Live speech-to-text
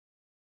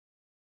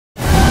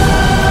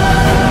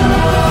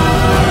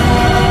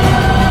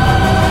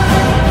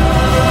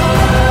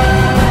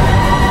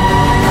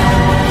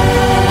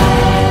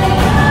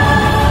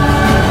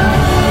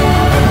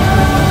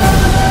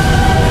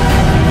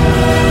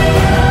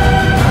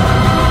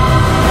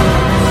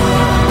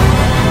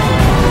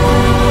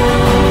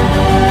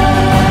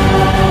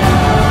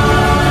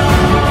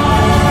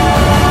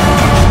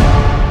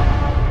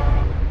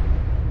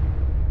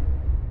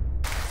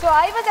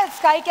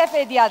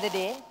cafe the other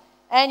day,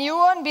 and you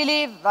won't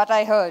believe what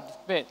I heard.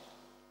 Wait,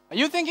 are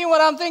you thinking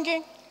what I'm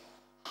thinking?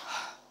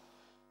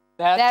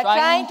 They're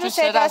trying to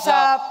set us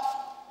up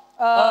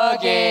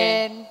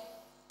again.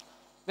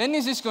 When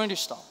is this going to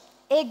stop?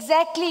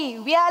 Exactly.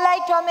 We are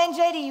like Tom and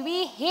Jerry.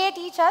 We hate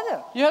each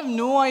other. You have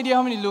no idea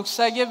how many looks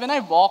I get when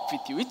I walk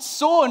with you. It's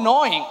so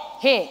annoying.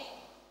 Hey,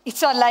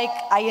 it's not like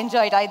I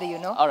enjoy it either, you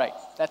know. All right,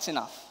 that's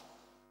enough.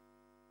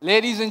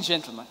 Ladies and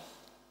gentlemen,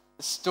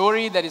 the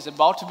story that is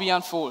about to be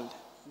unfolded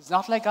is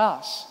not like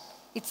ours.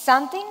 It's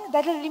something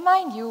that will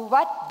remind you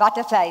what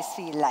butterflies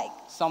feel like.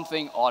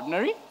 Something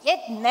ordinary, yet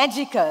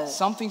magical.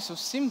 Something so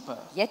simple,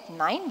 yet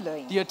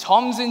mind-blowing. Dear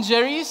Toms and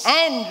Jerrys,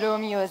 and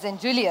Romeos and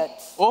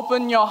Juliets,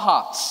 open your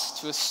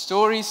hearts to a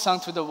story sung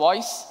through the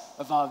voice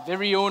of our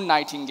very own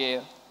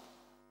Nightingale.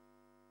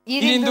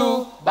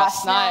 Iridu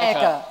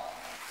Basnayake.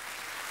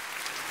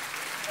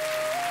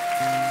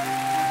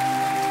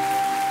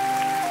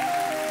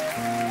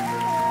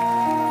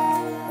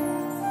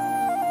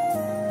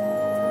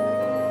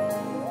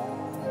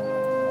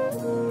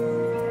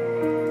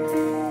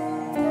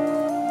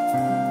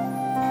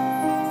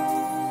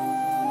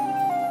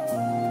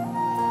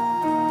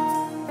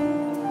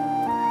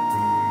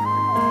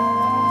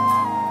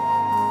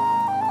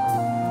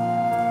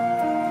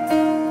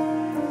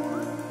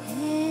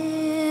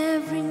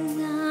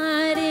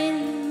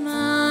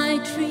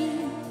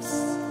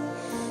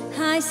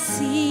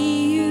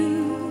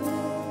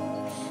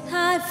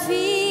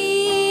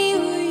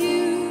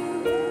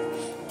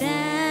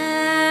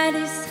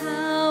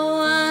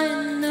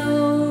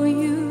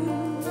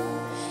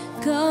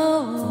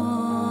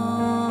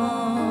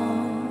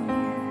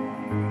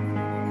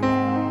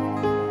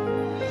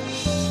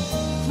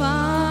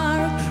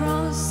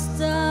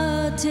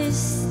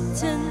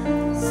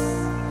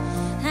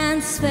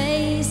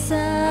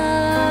 Spaces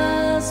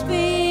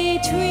between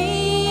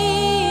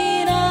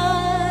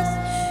us,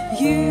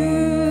 you